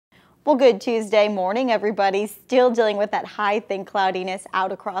Well, good Tuesday morning, everybody. Still dealing with that high thin cloudiness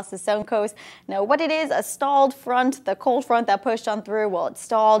out across the Sun Coast. Now, what it is, a stalled front, the cold front that pushed on through, well, it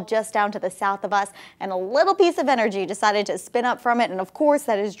stalled just down to the south of us, and a little piece of energy decided to spin up from it, and of course,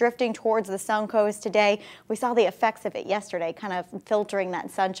 that is drifting towards the Sun Coast today. We saw the effects of it yesterday, kind of filtering that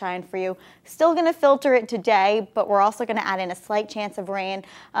sunshine for you. Still going to filter it today, but we're also going to add in a slight chance of rain.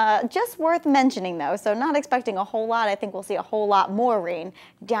 Just worth mentioning, though, so not expecting a whole lot. I think we'll see a whole lot more rain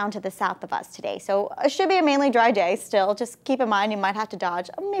down to the south of us today. So it should be a mainly dry day still. Just keep in mind you might have to dodge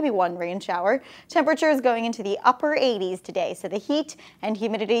maybe one rain shower. Temperatures going into the upper 80s today. So the heat and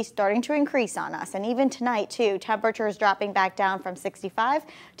humidity starting to increase on us. And even tonight too, temperatures dropping back down from 65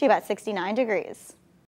 to about 69 degrees.